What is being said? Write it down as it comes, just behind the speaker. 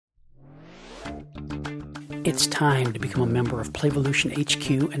It's time to become a member of Playvolution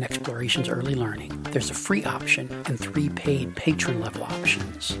HQ and Explorations Early Learning. There's a free option and 3 paid patron level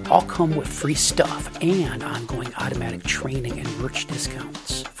options. All come with free stuff and ongoing automatic training and merch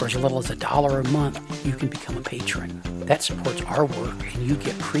discounts. For as little as $1 a month, you can become a patron. That supports our work and you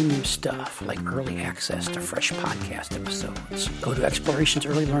get premium stuff like early access to fresh podcast episodes. Go to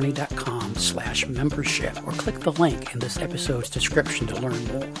explorationsearlylearning.com/membership or click the link in this episode's description to learn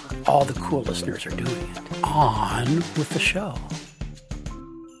more. All the cool listeners are doing it. On with the show.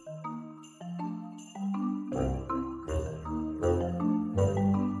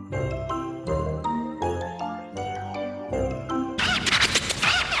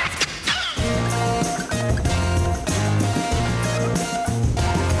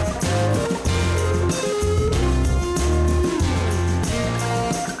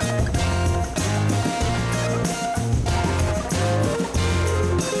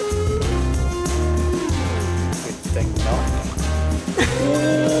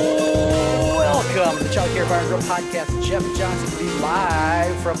 Podcast. Jeff Johnson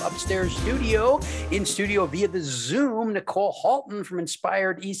live from upstairs studio, in studio via the Zoom. Nicole Halton from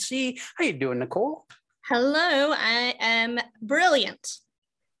Inspired EC. How you doing, Nicole? Hello, I am brilliant.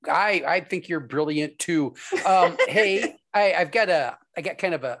 I think you're brilliant too. Hey,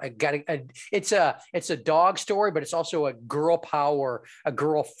 it's a dog story, but it's also a girl power, a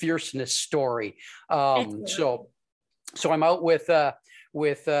girl fierceness story. So I'm out with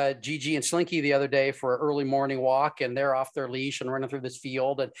Gigi and Slinky the other day for an early morning walk, and they're off their leash and running through this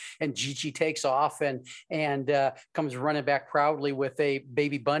field, and Gigi takes off and comes running back proudly with a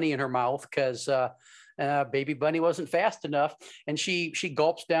baby bunny in her mouth because baby bunny wasn't fast enough, and she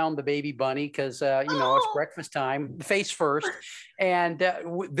gulps down the baby bunny because it's breakfast time, face first, and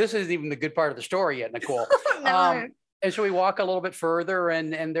this isn't even the good part of the story yet, Nicole. No. And so we walk a little bit further,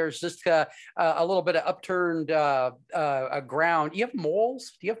 and there's just a little bit of upturned ground. Do you have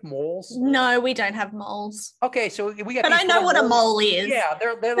moles? No, we don't have moles. Okay, so we got. But I know what a mole is. Yeah,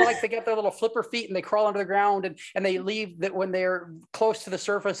 they're like, they get their little flipper feet and they crawl under the ground, and they leave that when they're close to the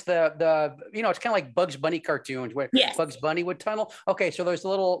surface. The it's kind of like Bugs Bunny cartoons where Bugs Bunny would tunnel. Okay, so there's a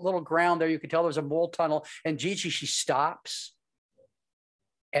little ground there. You can tell there's a mole tunnel, and Gigi, she stops.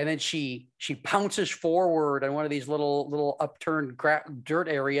 And then she pounces forward on one of these little upturned dirt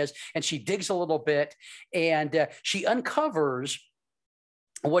areas, and she digs a little bit, and she uncovers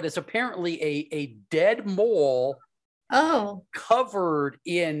what is apparently a dead mole. Oh, covered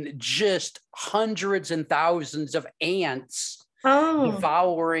in just hundreds and thousands of ants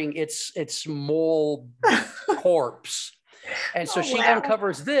devouring its mole corpse. And so she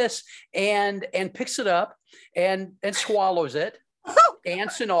uncovers this and picks it up and swallows it.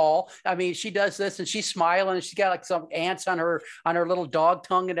 Ants and all. I mean, she does this and she's smiling and she's got like some ants on her little dog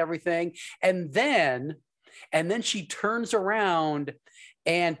tongue and everything. And then she turns around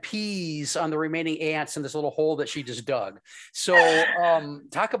and pees on the remaining ants in this little hole that she just dug. So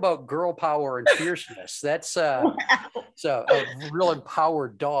talk about girl power and fierceness. That's it's a real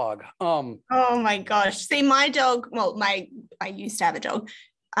empowered dog. Oh my gosh. See, my dog, I used to have a dog,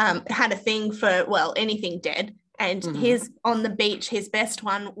 had a thing for, anything dead. And his on the beach, his best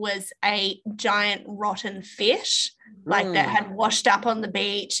one was a giant rotten fish, that had washed up on the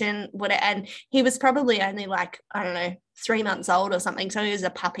beach and he was probably only 3 months old or something. So he was a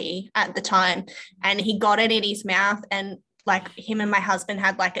puppy at the time, and he got it in his mouth, and him and my husband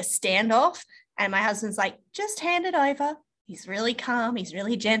had a standoff, and my husband's like, just hand it over. He's really calm. He's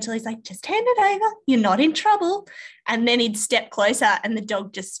really gentle. He's like, just hand it over. You're not in trouble. And then he'd step closer and the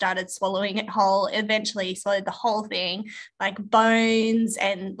dog just started swallowing it whole. Eventually he swallowed the whole thing, bones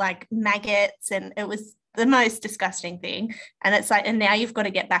and maggots. And it was the most disgusting thing. And it's and now you've got to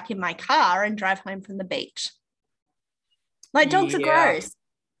get back in my car and drive home from the beach. Dogs are gross.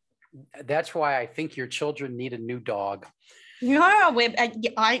 That's why I think your children need a new dog. No,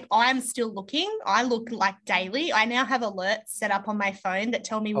 I'm still looking. I look daily. I now have alerts set up on my phone that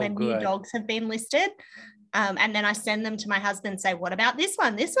tell me when new dogs have been listed. And then I send them to my husband and say, what about this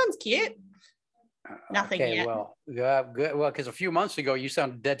one? This one's cute. Nothing yet. Well, good. Well, because a few months ago you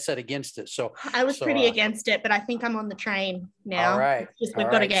sounded dead set against it. So I was pretty against it, but I think I'm on the train now. All right. We've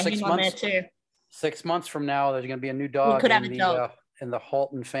got to get him on there too. 6 months from now, there's going to be a new dog. We could have a dog. In the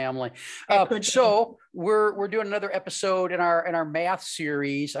Halton family. So we're doing another episode in our math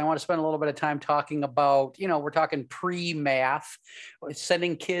series. I want to spend a little bit of time talking about, we're talking pre-math,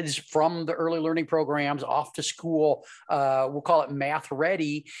 sending kids from the early learning programs off to school. We'll call it math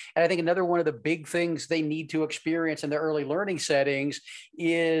ready. And I think another one of the big things they need to experience in their early learning settings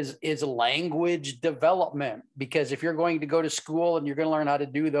is language development. Because if you're going to go to school and you're going to learn how to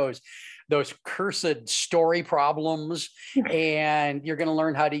do those those cursed story problems, and you're going to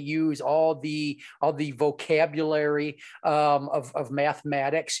learn how to use all the vocabulary of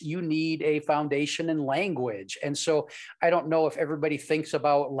mathematics. You need a foundation in language. And so I don't know if everybody thinks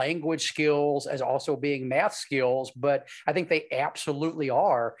about language skills as also being math skills, but I think they absolutely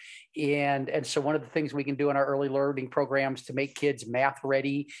are. And so one of the things we can do in our early learning programs to make kids math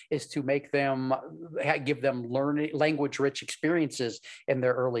ready is to make them, give them learning language rich experiences in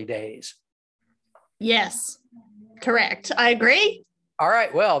their early days. Yes, correct. I agree. All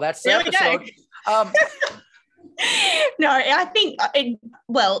right. Well, that's the episode. No, I think,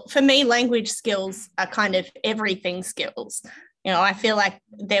 well, for me, language skills are kind of everything skills. You know, I feel like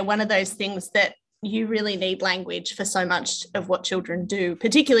they're one of those things that you really need language for so much of what children do,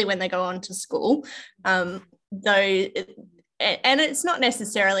 particularly when they go on to school. And it's not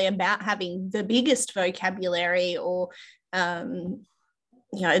necessarily about having the biggest vocabulary or,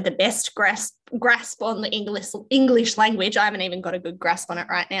 you know, the best grasp on the English language. I haven't even got a good grasp on it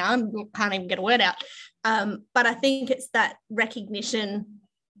right now. I can't even get a word out. But I think it's that recognition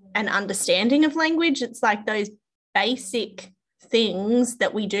and understanding of language. It's like those basic things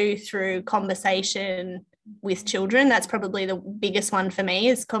that we do through conversation with children. That's probably the biggest one for me,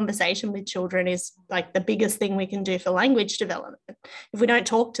 is conversation with children is like the biggest thing we can do for language development. If we don't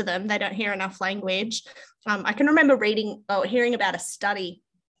talk to them, they don't hear enough language. I can remember hearing about a study,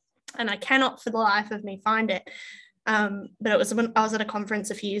 and I cannot for the life of me find it. But it was when I was at a conference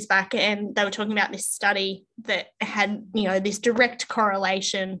a few years back, and they were talking about this study that had, you know, this direct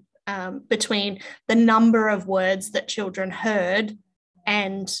correlation between the number of words that children heard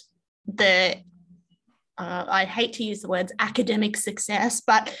and the I hate to use the words academic success,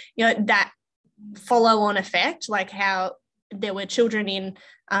 but, you know, that follow-on effect, like how there were children in,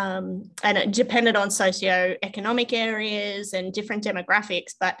 and it depended on socioeconomic areas and different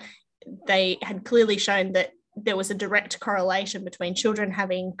demographics, but they had clearly shown that there was a direct correlation between children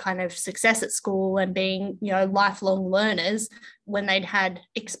having kind of success at school and being, you know, lifelong learners when they'd had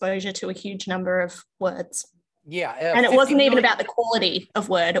exposure to a huge number of words. Yeah. And it wasn't even about the quality of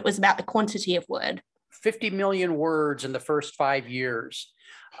word, it was about the quantity of word. 50 million words in the first 5 years.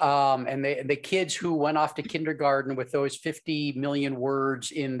 And the kids who went off to kindergarten with those 50 million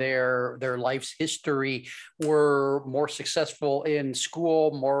words in their life's history were more successful in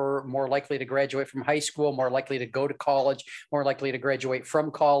school, more likely to graduate from high school, more likely to go to college, more likely to graduate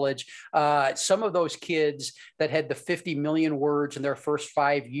from college. Some of those kids that had the 50 million words in their first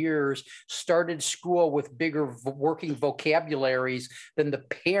 5 years started school with bigger working vocabularies than the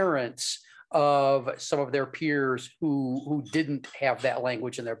parents of some of their peers who didn't have that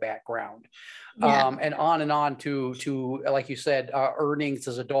language in their background. Yeah. And on to like you said, earnings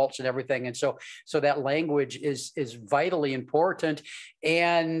as adults and everything. And so that language is vitally important.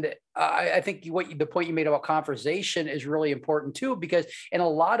 And I think the point you made about conversation is really important too, because in a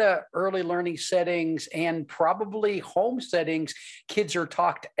lot of early learning settings and probably home settings, kids are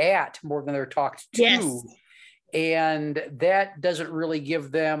talked at more than they're talked to. Yes. And that doesn't really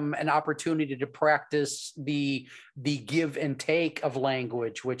give them an opportunity to practice the give and take of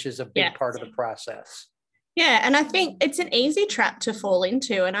language, which is a big part of the process. Yeah, and I think it's an easy trap to fall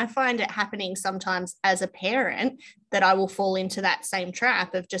into. And I find it happening sometimes as a parent that I will fall into that same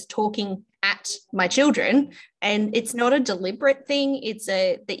trap of just talking at my children. And it's not a deliberate thing. It's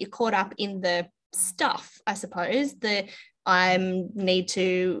that you're caught up in the stuff, I suppose. I need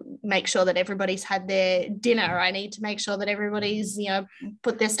to make sure that everybody's had their dinner. I need to make sure that everybody's, you know,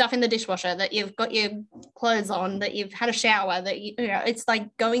 put their stuff in the dishwasher, that you've got your clothes on, that you've had a shower, that, you know, it's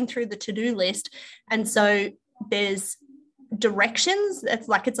like going through the to-do list. And so there's directions.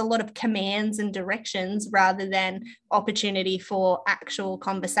 It's a lot of commands and directions rather than opportunity for actual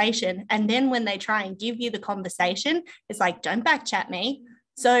conversation. And then when they try and give you the conversation, it's like, don't back chat me.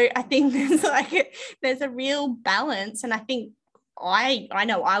 So I think there's a real balance. And I think I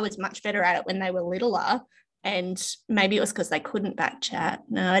know I was much better at it when they were littler, and maybe it was because they couldn't back chat.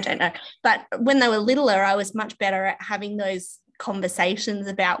 No, I don't know. But when they were littler, I was much better at having those conversations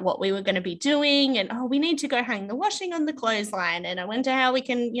about what we were going to be doing, and we need to go hang the washing on the clothesline, and I wonder how we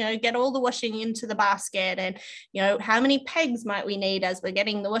can, you know, get all the washing into the basket, and, you know, how many pegs might we need as we're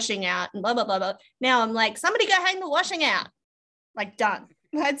getting the washing out, and blah blah blah blah. Now I'm like, somebody go hang the washing out. Like, done.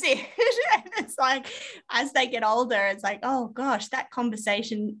 That's it. It's like, as they get older, it's like, oh gosh, that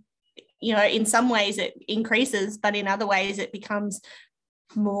conversation, you know, in some ways it increases, but in other ways it becomes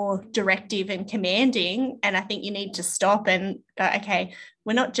more directive and commanding. And I think you need to stop and go, okay,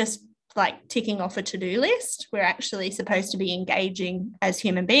 we're not just like ticking off a to-do list. We're actually supposed to be engaging as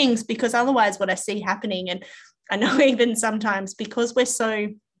human beings, because otherwise what I see happening, and I know even sometimes because we're so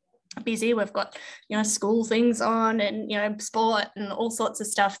busy. We've got, school things on and, sport and all sorts of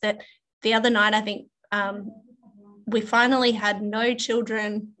stuff that the other night, I think we finally had no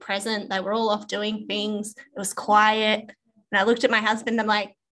children present. They were all off doing things. It was quiet. And I looked at my husband, I'm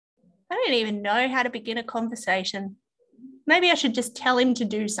like, I don't even know how to begin a conversation. Maybe I should just tell him to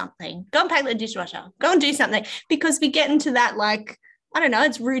do something. Go and pack the dishwasher. Go and do something. Because we get into that, like, I don't know,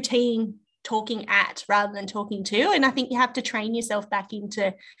 it's routine talking at rather than talking to. And I think you have to train yourself back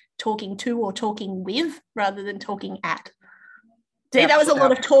into talking to or talking with rather than talking at. See, that was a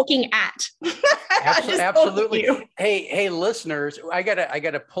lot of talking at. Absolutely. Hey, listeners, I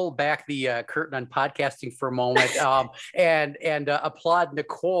gotta pull back the curtain on podcasting for a moment, and applaud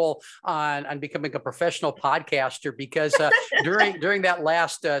Nicole on becoming a professional podcaster, because during that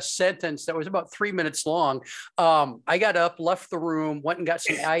last sentence that was about 3 minutes long, I got up, left the room, went and got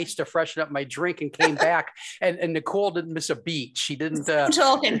some ice to freshen up my drink, and came back, and Nicole didn't miss a beat. She didn't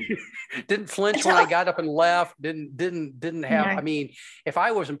didn't flinch when I got up and left. Didn't have. No. I mean, if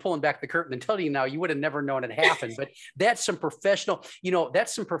I wasn't pulling back the curtain and telling you now, you would have never known it happened. But that's some professional,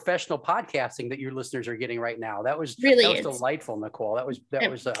 podcasting that your listeners are getting right now. That was delightful, Nicole. That was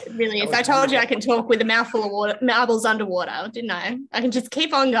really is. I told you I can talk with a mouthful of water, marbles underwater, didn't I? I can just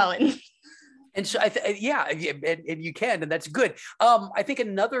keep on going. And so, and you can, and that's good. I think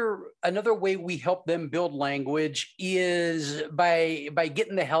another way we help them build language is by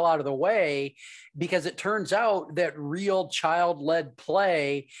getting the hell out of the way, because it turns out that real child-led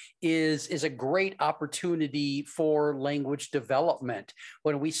play is a great opportunity for language development.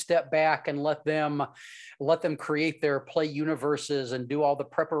 When we step back and let them create their play universes and do all the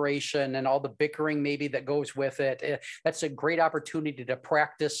preparation and all the bickering maybe that goes with it, that's a great opportunity to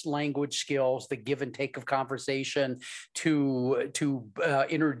practice language skills, the give and take of conversation, to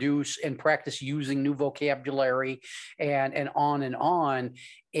introduce and practice using new vocabulary, and on and on.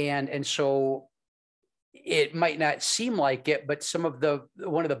 And so it might not seem like it, but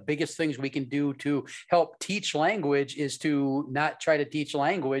one of the biggest things we can do to help teach language is to not try to teach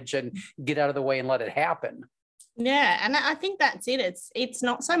language and get out of the way and let it happen. Yeah, and I think that's it. It's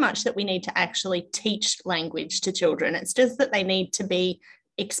not so much that we need to actually teach language to children. It's just that they need to be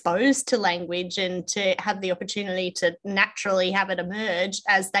exposed to language and to have the opportunity to naturally have it emerge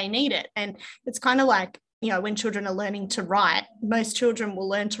as they need it. And it's kind of like, when children are learning to write, most children will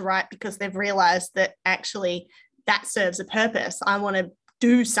learn to write because they've realized that actually that serves a purpose. I want to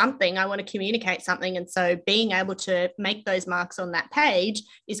do something. I want to communicate something. And so being able to make those marks on that page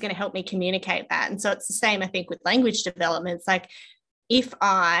is going to help me communicate that. And so it's the same, I think, with language development. It's like, if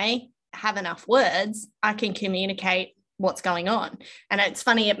I have enough words, I can communicate what's going on. And it's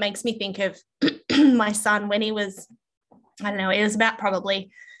funny, it makes me think of my son when he was, I don't know, it was about probably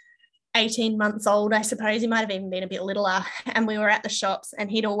 18 months old, I suppose. He might have even been a bit littler. And we were at the shops, and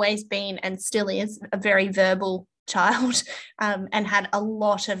he'd always been, and still is, a very verbal child, and had a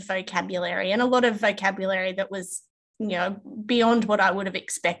lot of vocabulary, and a lot of vocabulary that was, beyond what I would have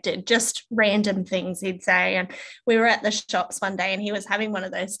expected, just random things he'd say. And we were at the shops one day, and he was having one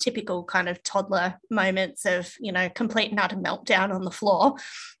of those typical kind of toddler moments of, complete and utter meltdown on the floor.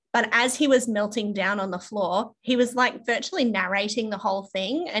 But as he was melting down on the floor, he was like virtually narrating the whole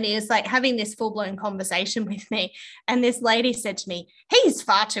thing. And he was like having this full-blown conversation with me. And this lady said to me, he's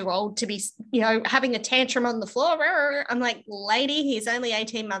far too old to be, having a tantrum on the floor. I'm like, lady, he's only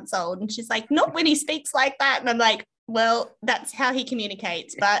 18 months old. And she's like, not when he speaks like that. And I'm like, well, that's how he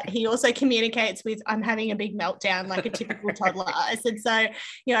communicates. But he also communicates with, I'm having a big meltdown like a typical toddler. I said, so,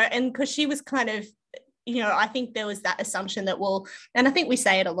 and because she was kind of, I think there was that assumption that, and I think we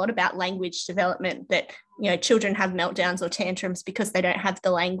say it a lot about language development, that, children have meltdowns or tantrums because they don't have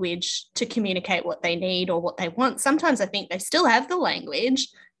the language to communicate what they need or what they want. Sometimes I think they still have the language.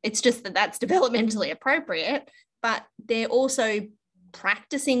 It's just that that's developmentally appropriate, but they're also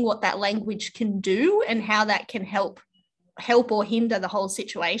practicing what that language can do and how that can help or hinder the whole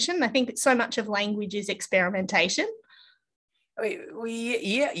situation. I think so much of language is experimentation.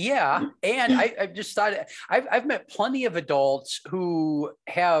 Yeah. And I've just thought, I've met plenty of adults who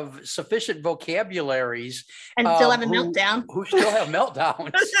have sufficient vocabularies and still have a meltdown. Who still have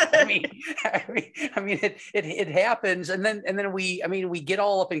meltdowns. I mean, it happens, and then we get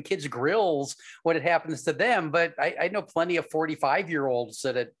all up in kids' grills when it happens to them. But I know plenty of 45-year-olds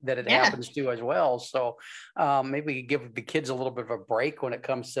that it happens to as well. So maybe we give the kids a little bit of a break when it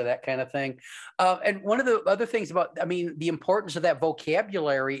comes to that kind of thing. And one of the other things about, the importance of that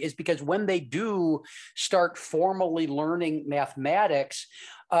vocabulary is because when they do start formally learning mathematics,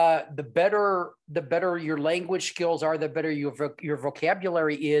 the better your language skills are, the better your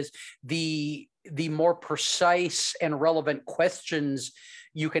vocabulary is, the more precise and relevant questions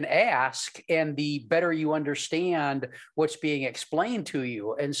you can ask, and the better you understand what's being explained to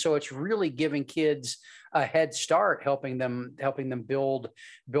you. And so it's really giving kids a head start, helping them build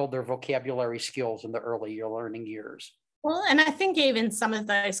their vocabulary skills in the early learning years. Well, and I think even some of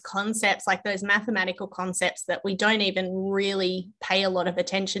those concepts, like those mathematical concepts that we don't even really pay a lot of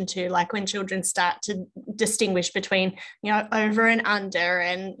attention to, like when children start to distinguish between, over and under,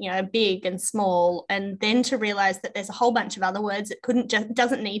 and, big and small, and then to realize that there's a whole bunch of other words. It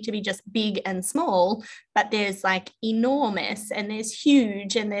doesn't need to be just big and small, but there's like enormous, and there's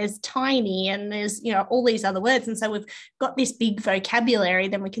huge, and there's tiny, and there's, all these other words. And so we've got this big vocabulary,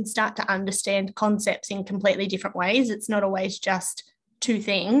 then we can start to understand concepts in completely different ways. It's not always just two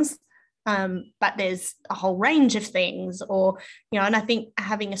things, but there's a whole range of things, and I think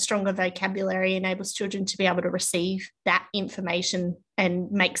having a stronger vocabulary enables children to be able to receive that information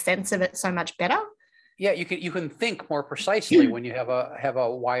and make sense of it so much better. Yeah, you can think more precisely when you have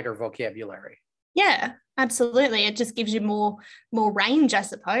a wider vocabulary. Yeah, absolutely. It just gives you more range, I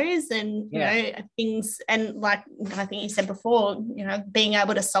suppose, and things. And like I think you said before, being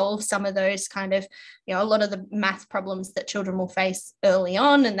able to solve some of those kind of, a lot of the math problems that children will face early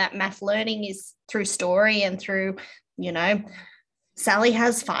on, and that math learning is through story and through, Sally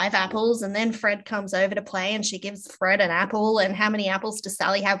has 5 apples, and then Fred comes over to play, and she gives Fred an apple, and how many apples does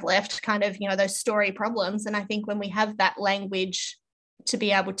Sally have left? Kind of, those story problems. And I think when we have that language to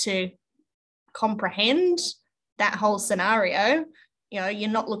be able to comprehend that whole scenario, you're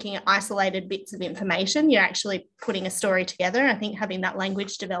not looking at isolated bits of information, you're actually putting a story together. I think having that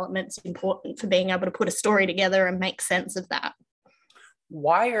language development is important for being able to put a story together and make sense of that.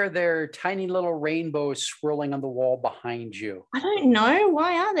 Why are there tiny little rainbows swirling on the wall behind you? I don't know.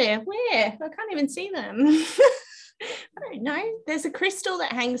 Why are there? Where? I can't even see them. I don't know. There's a crystal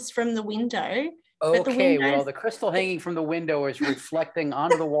that hangs from the window. Okay, well, the crystal hanging from the window is reflecting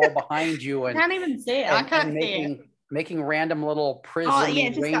onto the wall behind you. And I can't even see it. I can't see it. Making random little prism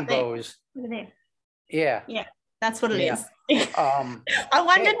rainbows. Yeah. Yeah, that's what it is. I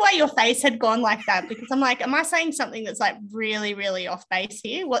wondered why your face had gone like that, because I'm like, am I saying something that's like really, really off base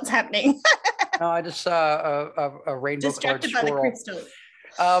here? What's happening? No, I just saw a rainbow distracted by the crystal.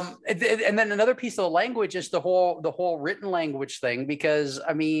 And then another piece of the language is the whole written language thing, because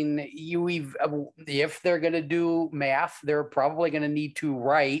I mean, if they're going to do math, they're probably going to need to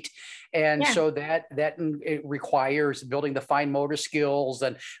write, and so that it requires building the fine motor skills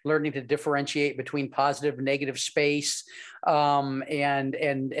and learning to differentiate between positive and negative space,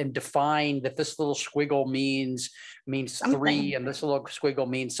 and define that this little squiggle means something. 3, and this little squiggle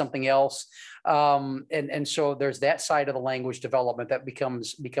means something else. And so there's that side of the language development that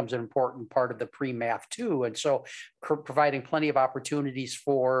becomes an important part of the pre-math too. And so providing plenty of opportunities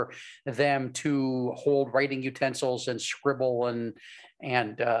for them to hold writing utensils and scribble and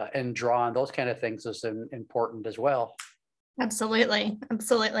draw and those kind of things is important as well. Absolutely.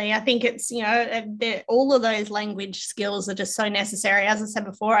 I think it's, all of those language skills are just so necessary. As I said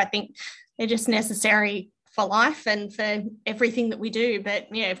before, I think they're just necessary for life and for everything that we do. But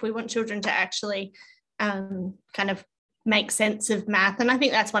if we want children to actually kind of make sense of math, and I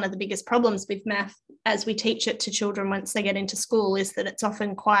think that's one of the biggest problems with math as we teach it to children once they get into school, is that it's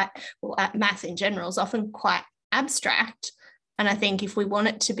often math in general is often quite abstract. And I think if we want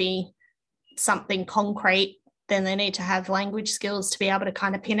it to be something concrete, then they need to have language skills to be able to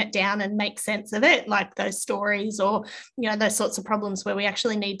kind of pin it down and make sense of it, like those stories or, those sorts of problems where we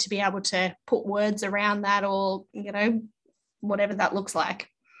actually need to be able to put words around that, or, whatever that looks like.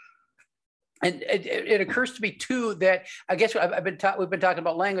 And it occurs to me too that I guess we've been talking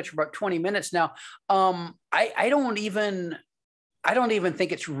about language for about 20 minutes now. I don't even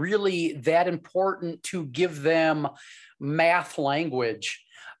think it's really that important to give them math language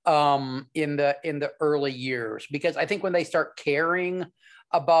in the early years, because I think when they start caring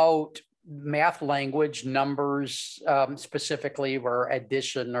about math language, numbers specifically, or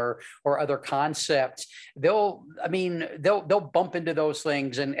addition or other concepts, they'll bump into those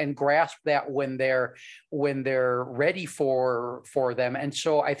things and grasp that when they're ready for them. And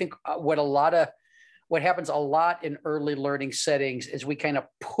so I think what happens a lot in early learning settings is we kind of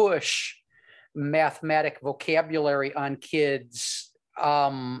push mathematic vocabulary on kids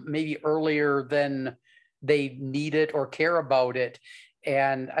maybe earlier than they need it or care about it.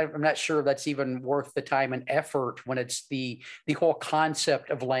 And I'm not sure that's even worth the time and effort when it's the whole concept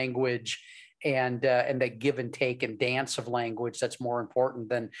of language and the give and take and dance of language that's more important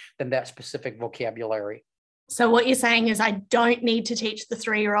than that specific vocabulary. So what you're saying is I don't need to teach the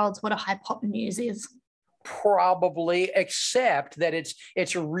 3-year-olds what a hypotenuse is? Probably, except that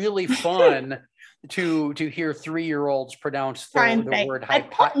it's really fun to hear 3-year-olds pronounce the word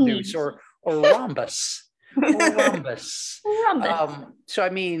hypotenuse hypotenuse. or rhombus. Rhombus. So I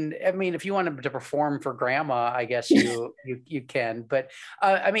mean, if you want them to perform for grandma, I guess you can. But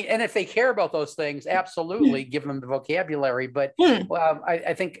I mean, and if they care about those things, absolutely give them the vocabulary. But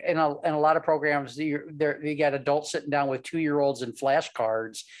I think in a lot of programs, you got adults sitting down with 2-year-olds and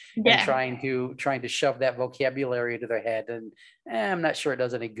flashcards and trying to shove that vocabulary into their head, and I'm not sure it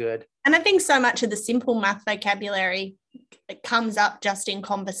does any good. And I think so much of the simple math vocabulary comes up just in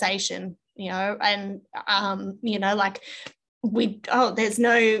conversation. And like there's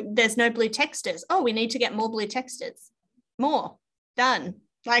no blue texters. Oh, we need to get more blue texters. More. Done.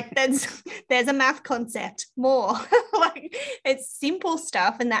 Like there's a math concept. More. Like it's simple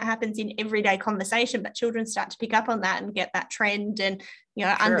stuff, and that happens in everyday conversation, but children start to pick up on that and get that trend and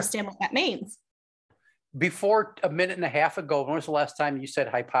understand what that means. Before a minute and a half ago, when was the last time you said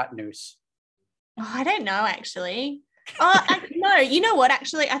hypotenuse? Oh, I don't know, actually. No, you know what?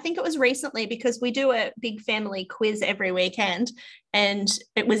 Actually, I think it was recently, because we do a big family quiz every weekend, and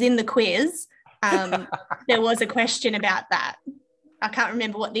it was in the quiz. There was a question about that. I can't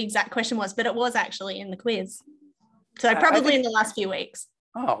remember what the exact question was, but it was actually in the quiz. So probably in the last few weeks.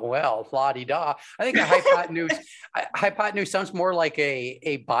 Oh, well, la-di-da. I think a hypotenuse sounds more like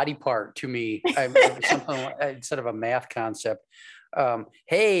a body part to me. Something instead of a math concept.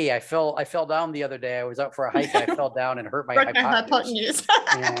 Hey, I fell down the other day. I was out for a hike. I fell down and hurt my hypotenuse.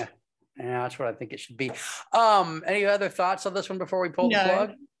 Yeah, that's what I think it should be. Any other thoughts on this one before we pull the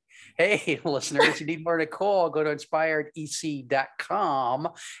plug? Hey, listeners, you need more Nicole, go to inspiredec.com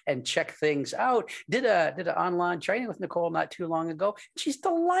and check things out. Did an online training with Nicole not too long ago. She's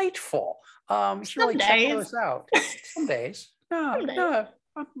delightful. You should really check those out. Some days. No,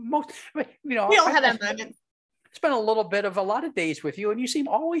 most, we all have that moment. Spent a little bit of a lot of days with you, and you seem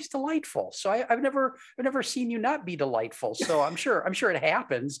always delightful. So I've never seen you not be delightful. So I'm sure it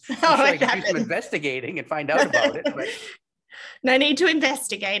happens. I'm sure I can do some investigating and find out about it. But no need to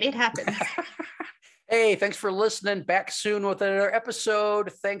investigate. It happens. Hey, thanks for listening. Back soon with another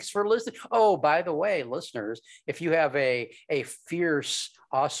episode. Thanks for listening. Oh, by the way, listeners, if you have a fierce,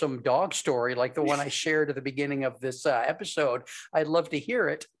 awesome dog story like the one I shared at the beginning of this episode, I'd love to hear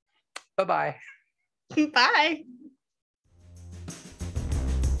it. Bye-bye. Bye.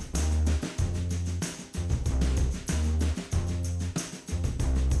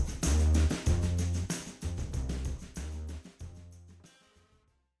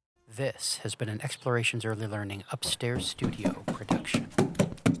 This has been an Explorations Early Learning Upstairs Studio production.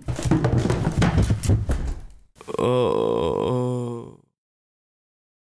 Oh.